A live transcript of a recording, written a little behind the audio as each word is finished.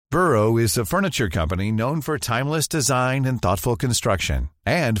Burrow is a furniture company known for timeless design and thoughtful construction,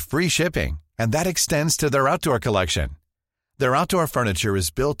 and free shipping, and that extends to their outdoor collection. Their outdoor furniture is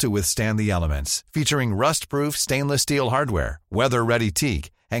built to withstand the elements, featuring rust-proof stainless steel hardware, weather-ready teak,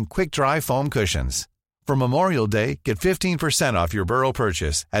 and quick-dry foam cushions. For Memorial Day, get 15% off your Burrow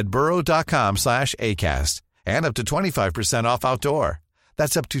purchase at burrow.com/ACAST and up to 25% off outdoor.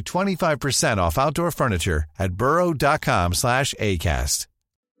 That's up to 25% off outdoor furniture at burrow.com/ACAST.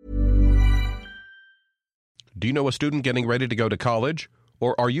 Do you know a student getting ready to go to college?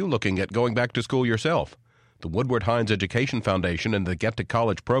 Or are you looking at going back to school yourself? The Woodward Hines Education Foundation and the Get to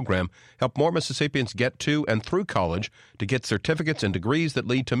College program help more Mississippians get to and through college to get certificates and degrees that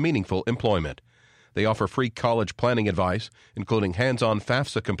lead to meaningful employment. They offer free college planning advice, including hands-on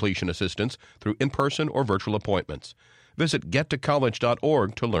FAFSA completion assistance through in-person or virtual appointments. Visit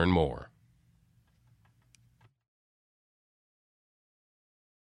gettocollege.org to learn more.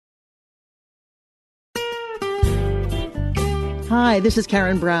 Hi, this is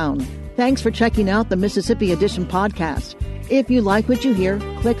Karen Brown. Thanks for checking out the Mississippi Edition podcast. If you like what you hear,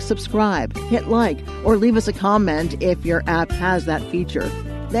 click subscribe, hit like, or leave us a comment if your app has that feature.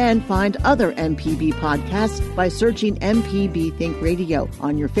 Then find other MPB podcasts by searching MPB Think Radio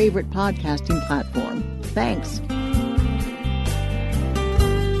on your favorite podcasting platform. Thanks.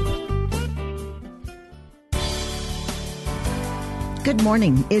 Good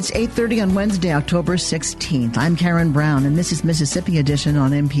morning. It's 8:30 on Wednesday, October 16th. I'm Karen Brown, and this is Mississippi Edition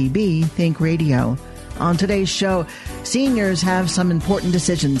on MPB Think Radio. On today's show, seniors have some important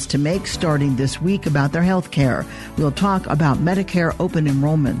decisions to make starting this week about their health care. We'll talk about Medicare open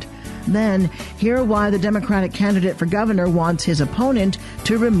enrollment. Then, hear why the Democratic candidate for governor wants his opponent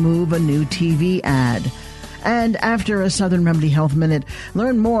to remove a new TV ad. And after a Southern Remedy Health Minute,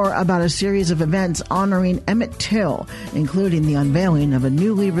 learn more about a series of events honoring Emmett Till, including the unveiling of a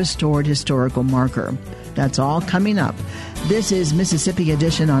newly restored historical marker. That's all coming up. This is Mississippi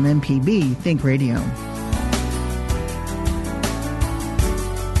Edition on MPB Think Radio.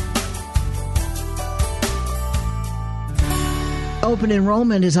 Open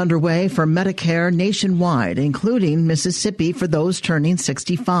enrollment is underway for Medicare nationwide, including Mississippi for those turning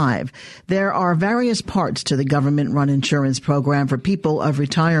 65. There are various parts to the government-run insurance program for people of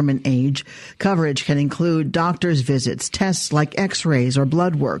retirement age. Coverage can include doctor's visits, tests like x-rays or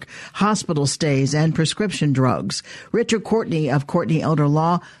blood work, hospital stays, and prescription drugs. Richard Courtney of Courtney Elder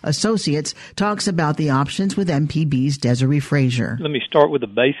Law Associates talks about the options with MPB's Desiree Frazier. Let me start with the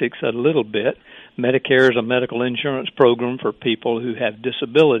basics a little bit. Medicare is a medical insurance program for people who have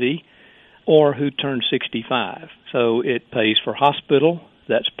disability or who turn 65. So it pays for hospital,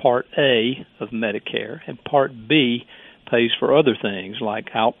 that's Part A of Medicare, and Part B pays for other things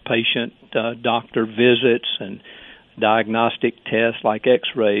like outpatient doctor visits and diagnostic tests like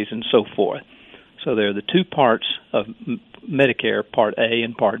x-rays and so forth. So there are the two parts of Medicare, Part A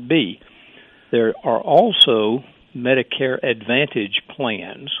and Part B. There are also Medicare Advantage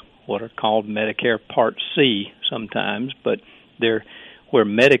plans, what are called Medicare Part C sometimes, but they're where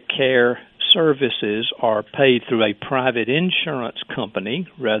Medicare services are paid through a private insurance company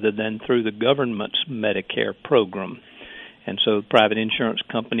rather than through the government's Medicare program. And so the private insurance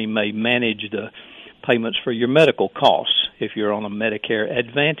company may manage the payments for your medical costs if you're on a Medicare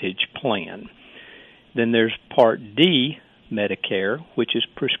Advantage plan. Then there's Part D Medicare, which is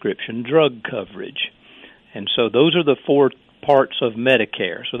prescription drug coverage. And so those are the four parts of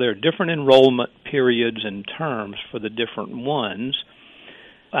Medicare. So there are different enrollment periods and terms for the different ones.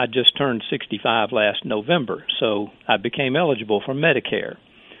 I just turned 65 last November, so I became eligible for Medicare.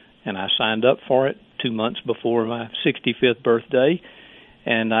 And I signed up for it 2 months before my 65th birthday,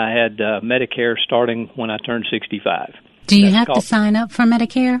 and I had Medicare starting when I turned 65. Do you have to sign up for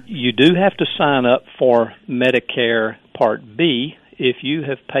Medicare? You do have to sign up for Medicare Part B if you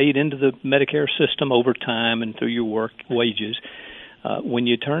have paid into the Medicare system over time and through your work wages. When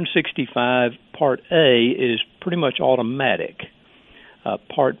you turn 65, Part A is pretty much automatic.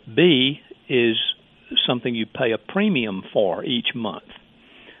 Part B is something you pay a premium for each month.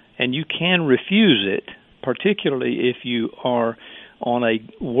 And you can refuse it, particularly if you are on a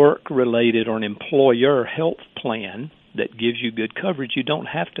work-related or an employer health plan that gives you good coverage. You don't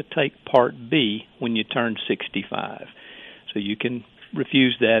have to take Part B when you turn 65. So you can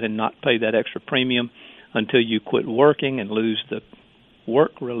refuse that and not pay that extra premium until you quit working and lose the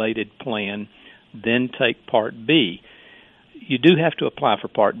work-related plan, then take Part B. You do have to apply for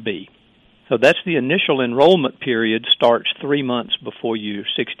Part B. So that's the initial enrollment period starts 3 months before your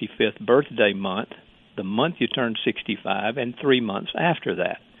 65th birthday month, the month you turn 65, and 3 months after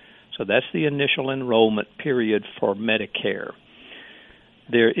that. So that's the initial enrollment period for Medicare.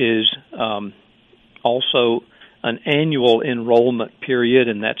 There is also an annual enrollment period,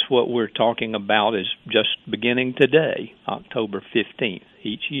 and that's what we're talking about is just beginning today, October 15th.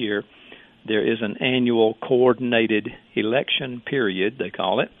 Each year, there is an annual coordinated election period, they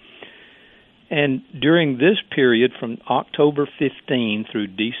call it. And during this period, from October 15 through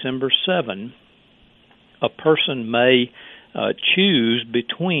December 7, a person may choose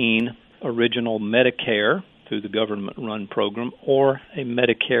between original Medicare through the government-run program or a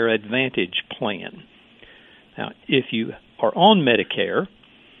Medicare Advantage plan. Now, if you are on Medicare,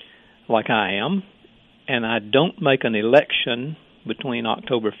 like I am, and I don't make an election between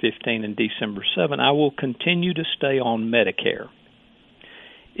October 15 and December 7, I will continue to stay on Medicare.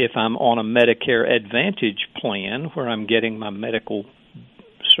 If I'm on a Medicare Advantage plan where I'm getting my medical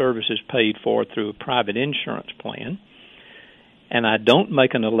services paid for through a private insurance plan, and I don't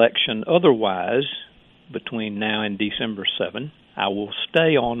make an election otherwise between now and December 7, I will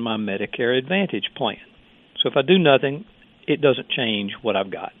stay on my Medicare Advantage plan. So if I do nothing, it doesn't change what I've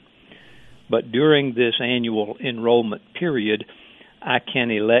got. But during this annual enrollment period, I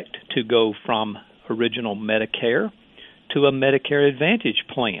can elect to go from original Medicare to a Medicare Advantage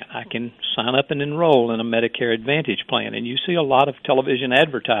plan. I can sign up and enroll in a Medicare Advantage plan. And you see a lot of television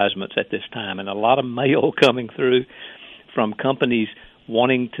advertisements at this time and a lot of mail coming through from companies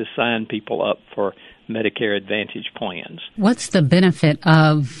wanting to sign people up for Medicare Advantage plans. What's the benefit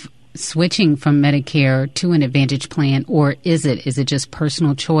of switching from Medicare to an Advantage plan, or is it just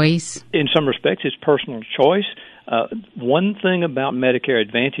personal choice? In some respects, it's personal choice. One thing about Medicare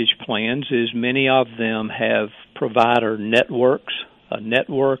Advantage plans is many of them have provider networks, a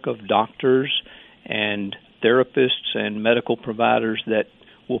network of doctors and therapists and medical providers that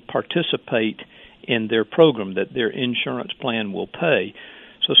will participate in their program, that their insurance plan will pay.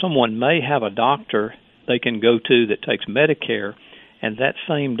 So someone may have a doctor they can go to that takes Medicare, and that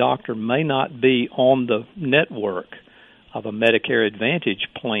same doctor may not be on the network of a Medicare Advantage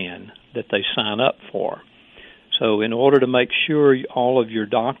plan that they sign up for. So in order to make sure all of your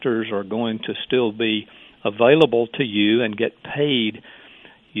doctors are going to still be available to you and get paid,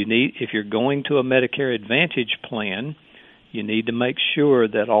 if you're going to a Medicare Advantage plan, you need to make sure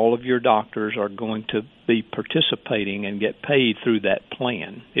that all of your doctors are going to be participating and get paid through that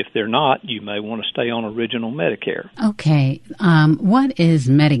plan. If they're not, you may want to stay on original Medicare. Okay. What is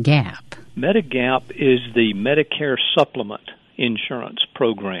Medigap? Medigap is the Medicare Supplement Insurance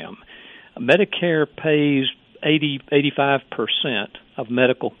Program. Medicare pays 85% of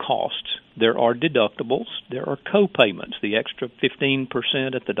medical costs. There are deductibles. There are co-payments. The extra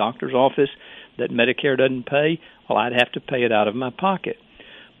 15% at the doctor's office that Medicare doesn't pay, well, I'd have to pay it out of my pocket.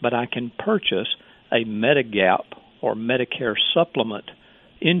 But I can purchase a Medigap or Medicare Supplement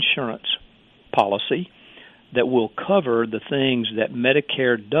insurance policy that will cover the things that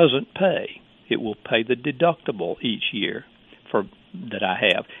Medicare doesn't pay. It will pay the deductible each year that I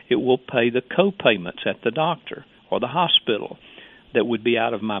have. It will pay the co-payments at the doctor or the hospital that would be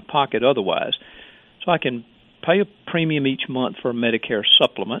out of my pocket otherwise. So I can pay a premium each month for a Medicare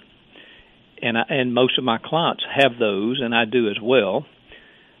supplement, and most of my clients have those, and I do as well,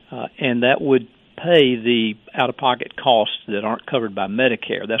 and that would pay the out-of-pocket costs that aren't covered by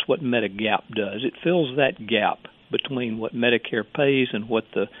Medicare. That's what Medigap does. It fills that gap between what Medicare pays and what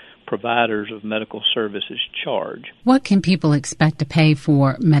the providers of medical services charge. What can people expect to pay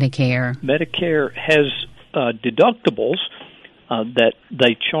for Medicare? Medicare has deductibles that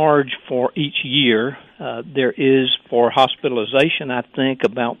they charge for each year. There is, for hospitalization, I think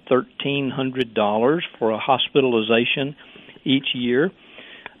about $1,300 for a hospitalization each year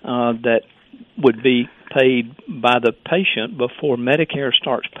that would be paid by the patient before Medicare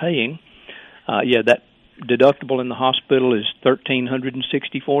starts paying. That deductible in the hospital is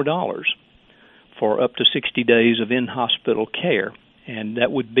 $1,364 for up to 60 days of in-hospital care, and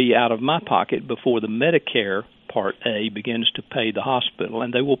that would be out of my pocket before the Medicare Part A begins to pay the hospital,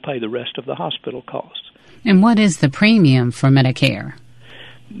 and they will pay the rest of the hospital costs. And what is the premium for Medicare?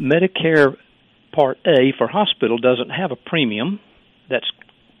 Medicare Part A for hospital doesn't have a premium. That's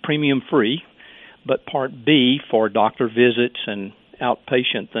premium-free, but Part B for doctor visits and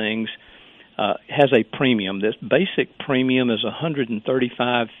outpatient things has a premium. This basic premium is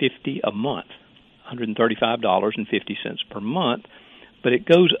 $135.50 a month, $135.50 per month, but it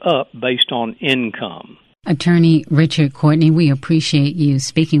goes up based on income. Attorney Richard Courtney, we appreciate you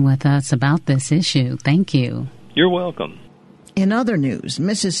speaking with us about this issue. Thank you. You're welcome. In other news,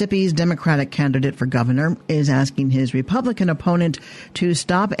 Mississippi's Democratic candidate for governor is asking his Republican opponent to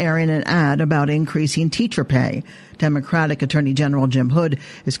stop airing an ad about increasing teacher pay. Democratic Attorney General Jim Hood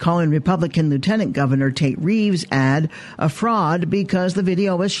is calling Republican Lieutenant Governor Tate Reeves' ad a fraud because the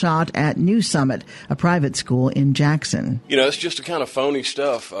video was shot at New Summit, a private school in Jackson. You know, it's just a kind of phony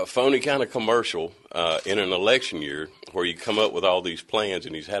stuff, a phony kind of commercial in an election year where you come up with all these plans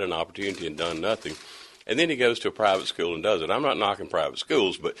and he's had an opportunity and done nothing. And then he goes to a private school and does it. I'm not knocking private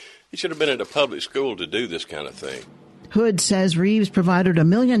schools, but he should have been at a public school to do this kind of thing. Hood says Reeves provided $1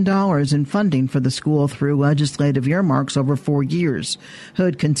 million in funding for the school through legislative earmarks over 4 years.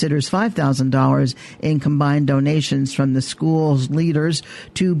 Hood considers $5,000 in combined donations from the school's leaders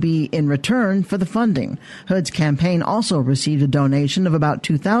to be in return for the funding. Hood's campaign also received a donation of about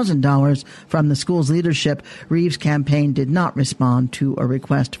 $2,000 from the school's leadership. Reeves' campaign did not respond to a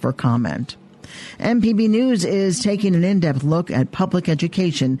request for comment. MPB News is taking an in-depth look at public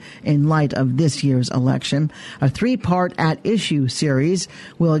education in light of this year's election. A 3-part At Issue series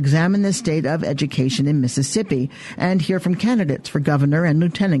will examine the state of education in Mississippi and hear from candidates for governor and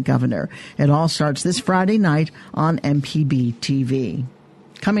lieutenant governor. It all starts this Friday night on MPB TV.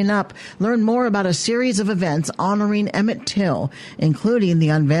 Coming up, learn more about a series of events honoring Emmett Till, including the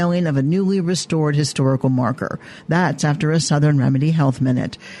unveiling of a newly restored historical marker. That's after a Southern Remedy Health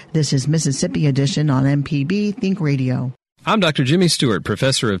Minute. This is Mississippi Edition on MPB Think Radio. I'm Dr. Jimmy Stewart,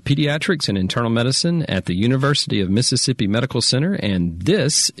 professor of pediatrics and internal medicine at the University of Mississippi Medical Center, and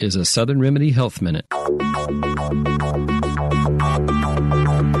this is a Southern Remedy Health Minute.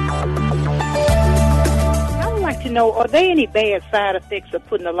 To know, are there any bad side effects of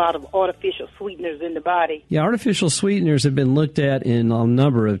putting a lot of artificial sweeteners in the body? Yeah, artificial sweeteners have been looked at in a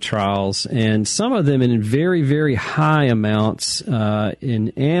number of trials, and some of them in very, very high amounts in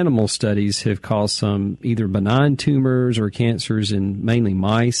animal studies have caused some either benign tumors or cancers in mainly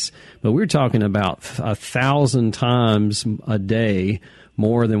mice. But we're talking about 1,000 times a day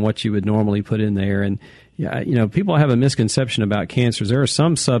more than what you would normally put in there. And yeah, you know, people have a misconception about cancers. There are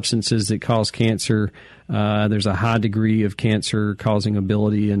some substances that cause cancer. There's a high degree of cancer-causing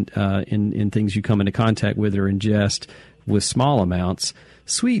ability in things you come into contact with or ingest with small amounts.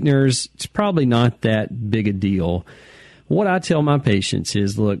 Sweeteners, it's probably not that big a deal. What I tell my patients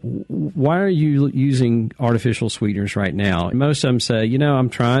is, look, why are you using artificial sweeteners right now? And most of them say, you know, I'm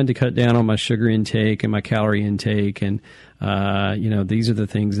trying to cut down on my sugar intake and my calorie intake, and you know, these are the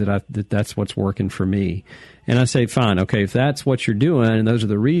things that's what's working for me. And I say, fine, okay, if that's what you're doing and those are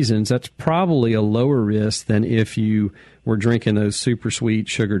the reasons, that's probably a lower risk than if you were drinking those super sweet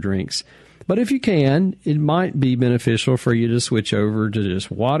sugar drinks. But if you can, it might be beneficial for you to switch over to just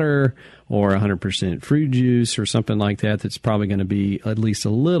water or 100% fruit juice or something like that. That's probably going to be at least a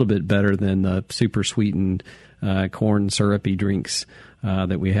little bit better than the super sweetened corn syrupy drinks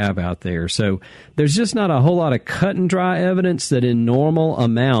that we have out there. So there's just not a whole lot of cut and dry evidence that in normal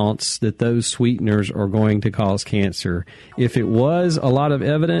amounts that those sweeteners are going to cause cancer. If it was a lot of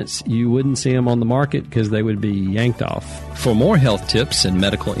evidence, you wouldn't see them on the market because they would be yanked off. For more health tips and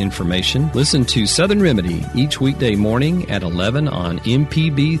medical information, listen to Southern Remedy each weekday morning at 11 on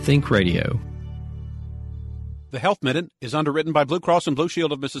MPB Think Radio. The Health Minute is underwritten by Blue Cross and Blue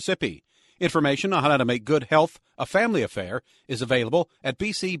Shield of Mississippi. Information on how to make good health a family affair is available at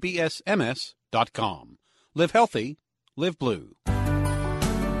bcbsms.com. Live healthy, live blue.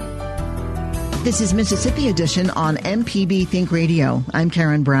 This is Mississippi Edition on MPB Think Radio. I'm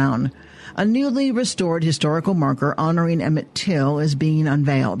Karen Brown. A newly restored historical marker honoring Emmett Till is being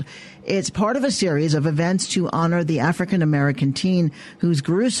unveiled. It's part of a series of events to honor the African-American teen whose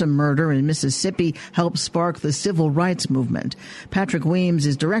gruesome murder in Mississippi helped spark the civil rights movement. Patrick Weems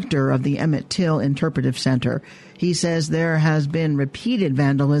is director of the Emmett Till Interpretive Center. He says there has been repeated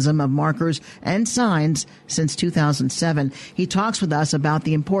vandalism of markers and signs since 2007. He talks with us about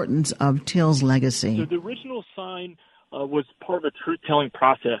the importance of Till's legacy. So the original sign was part of a truth-telling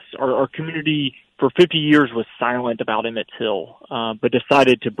process. Our community for 50 years was silent about Emmett Till, but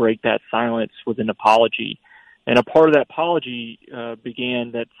decided to break that silence with an apology. And a part of that apology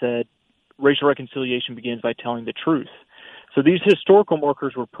began that said, racial reconciliation begins by telling the truth. So these historical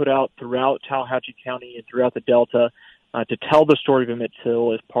markers were put out throughout Tallahatchie County and throughout the Delta to tell the story of Emmett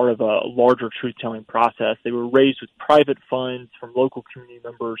Till as part of a larger truth-telling process. They were raised with private funds from local community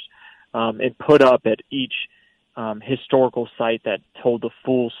members and put up at each historical site that told the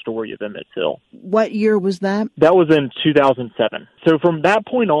full story of Emmett Till. What year was that? That was in 2007. So from that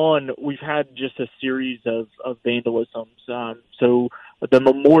point on, we've had just a series of vandalisms. So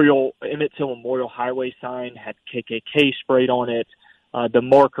the Emmett Till Memorial Highway sign had KKK sprayed on it. The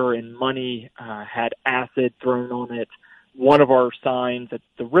marker in Money had acid thrown on it. one of our signs at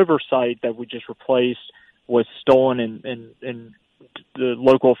the river site that we just replaced was stolen, and the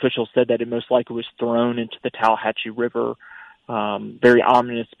local officials said that it most likely was thrown into the Tallahatchie River. Very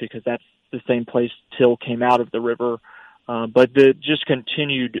ominous, because that's the same place Till came out of the river. But the just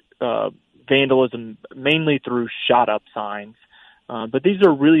continued vandalism, mainly through shot-up signs. But these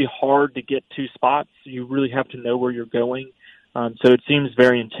are really hard to get to spots. You really have to know where you're going. So it seems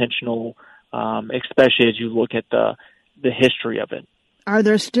very intentional, especially as you look at the history of it. Are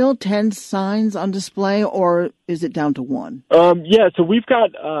there still 10 signs on display, or is it down to one? Yeah, so we've got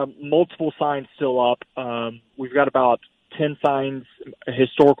multiple signs still up. We've got about 10 signs,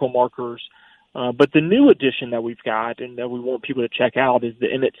 historical markers. But the new addition that we've got and that we want people to check out is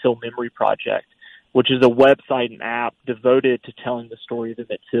the Emmett Till Memory Project, which is a website and app devoted to telling the story of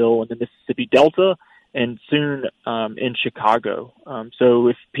Emmett Till in the Mississippi Delta and soon in Chicago. So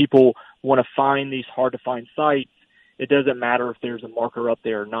if people want to find these hard-to-find sites, it doesn't matter if there's a marker up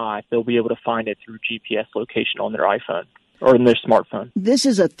there or not. They'll be able to find it through GPS location on their iPhone or in their smartphone. This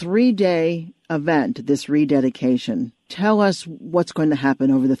is a 3-day event, this rededication. Tell us what's going to happen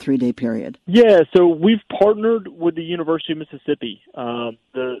over the 3-day period. Yeah, so we've partnered with the University of Mississippi.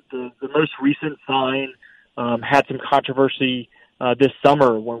 The most recent sign had some controversy this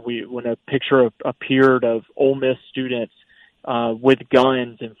summer when a picture appeared of Ole Miss students with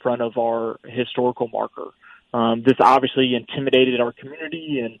guns in front of our historical marker. This obviously intimidated our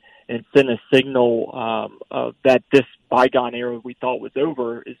community and sent a signal that this bygone era we thought was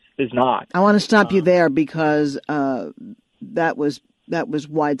over is not. I want to stop you there because that was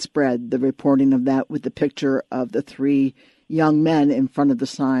widespread, the reporting of that with the picture of the 3 young men in front of the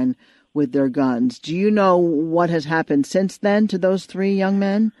sign with their guns. Do you know what has happened since then to those 3 young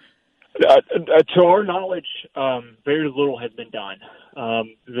men? To our knowledge, very little has been done.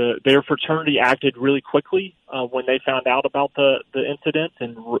 Their fraternity acted really quickly when they found out about the incident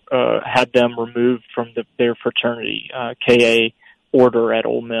and had them removed from their fraternity KA order at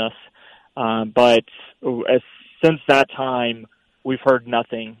Ole Miss. But since that time, we've heard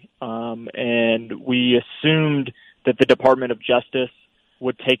nothing, and we assumed that the Department of Justice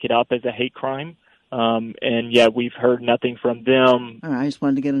would take it up as a hate crime. And yet we've heard nothing from them. All right, I just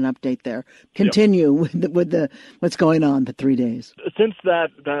wanted to get an update there. Continue with the what's going on the 3 days. Since the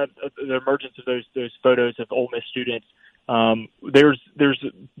emergence of those photos of Ole Miss students, there's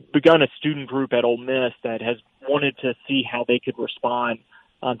begun a student group at Ole Miss that has wanted to see how they could respond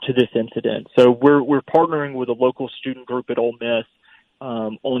to this incident. So we're partnering with a local student group at Ole Miss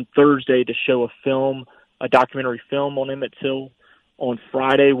on Thursday to show a documentary film on Emmett Till. On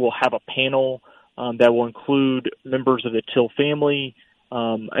Friday, we'll have a panel that will include members of the Till family,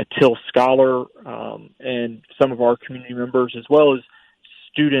 a Till scholar, and some of our community members, as well as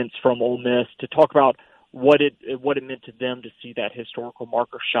students from Ole Miss, to talk about what it meant to them to see that historical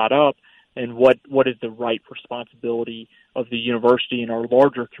marker shot up, and what is the right responsibility of the university and our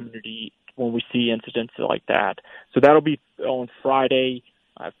larger community when we see incidents like that. So that'll be on Friday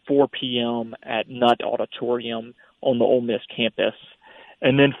at 4 p.m. at Nutt Auditorium on the Ole Miss campus.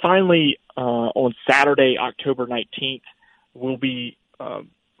 And then finally, on Saturday, October 19th, we'll be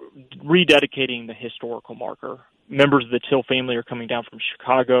rededicating the historical marker. Members of the Till family are coming down from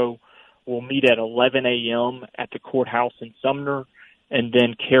Chicago. We'll meet at 11 a.m. at the courthouse in Sumner, and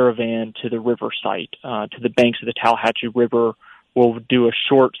then caravan to the river site, to the banks of the Tallahatchie River. We'll do a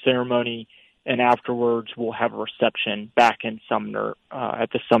short ceremony, and afterwards we'll have a reception back in Sumner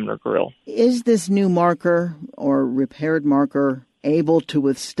at the Sumner Grill. Is this new marker or repaired marker able to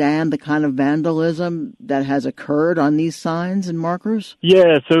withstand the kind of vandalism that has occurred on these signs and markers?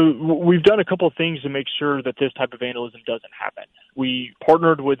 Yeah, so we've done a couple of things to make sure that this type of vandalism doesn't happen. We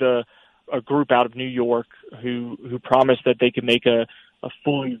partnered with a group out of New York who promised that they could make a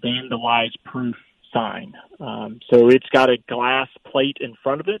fully vandalized proof sign. So it's got a glass plate in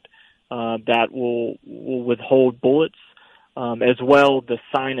front of it that will withhold bullets. As well, the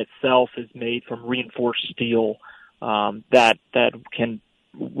sign itself is made from reinforced steel that can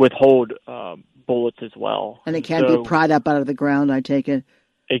withhold bullets as well. And it can't be pried up out of the ground, I take it?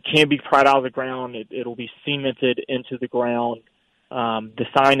 It can be pried out of the ground. It'll be cemented into the ground. The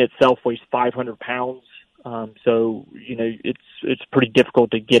sign itself weighs 500 pounds, so it's pretty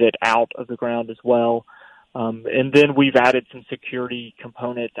difficult to get it out of the ground as well. And then we've added some security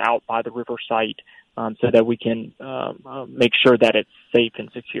components out by the river site so that we can make sure that it's safe and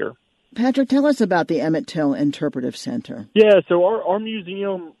secure. Patrick, tell us about the Emmett Till Interpretive Center. Yeah, so our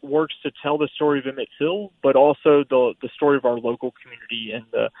museum works to tell the story of Emmett Till, but also the story of our local community and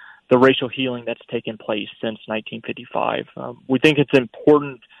the racial healing that's taken place since 1955. We think it's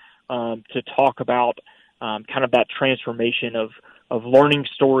important to talk about kind of that transformation of learning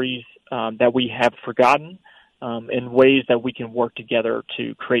stories that we have forgotten in ways that we can work together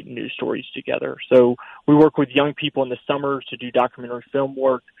to create new stories together. So we work with young people in the summers to do documentary film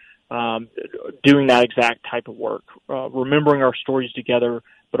work, doing that exact type of work, remembering our stories together,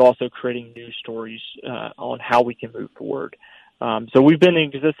 but also creating new stories on how we can move forward. So we've been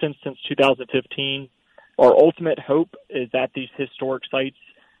in existence since 2015. Our ultimate hope is that these historic sites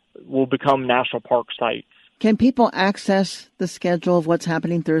will become national park sites. Can people access the schedule of what's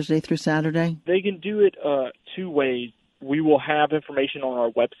happening Thursday through Saturday? They can do it two ways. We will have information on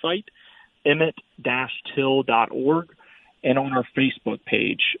our website, emmett-till.org, and on our Facebook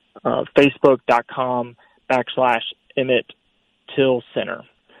page, facebook.com/Emmett Till Center.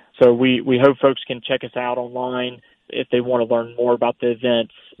 So we hope folks can check us out online if they want to learn more about the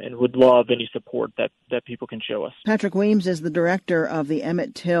events, and would love any support that people can show us. Patrick Weems is the director of the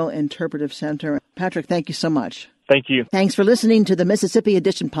Emmett Till Interpretive Center. Patrick, thank you so much. Thank you. Thanks for listening to the Mississippi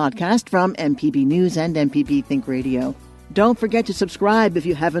Edition podcast from MPB News and MPB Think Radio. Don't forget to subscribe if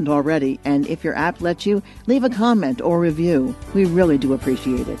you haven't already, and if your app lets you, leave a comment or review. We really do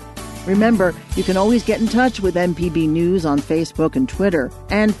appreciate it. Remember, you can always get in touch with MPB News on Facebook and Twitter,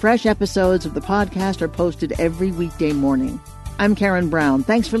 and fresh episodes of the podcast are posted every weekday morning. I'm Karen Brown.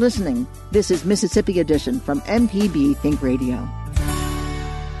 Thanks for listening. This is Mississippi Edition from MPB Think Radio.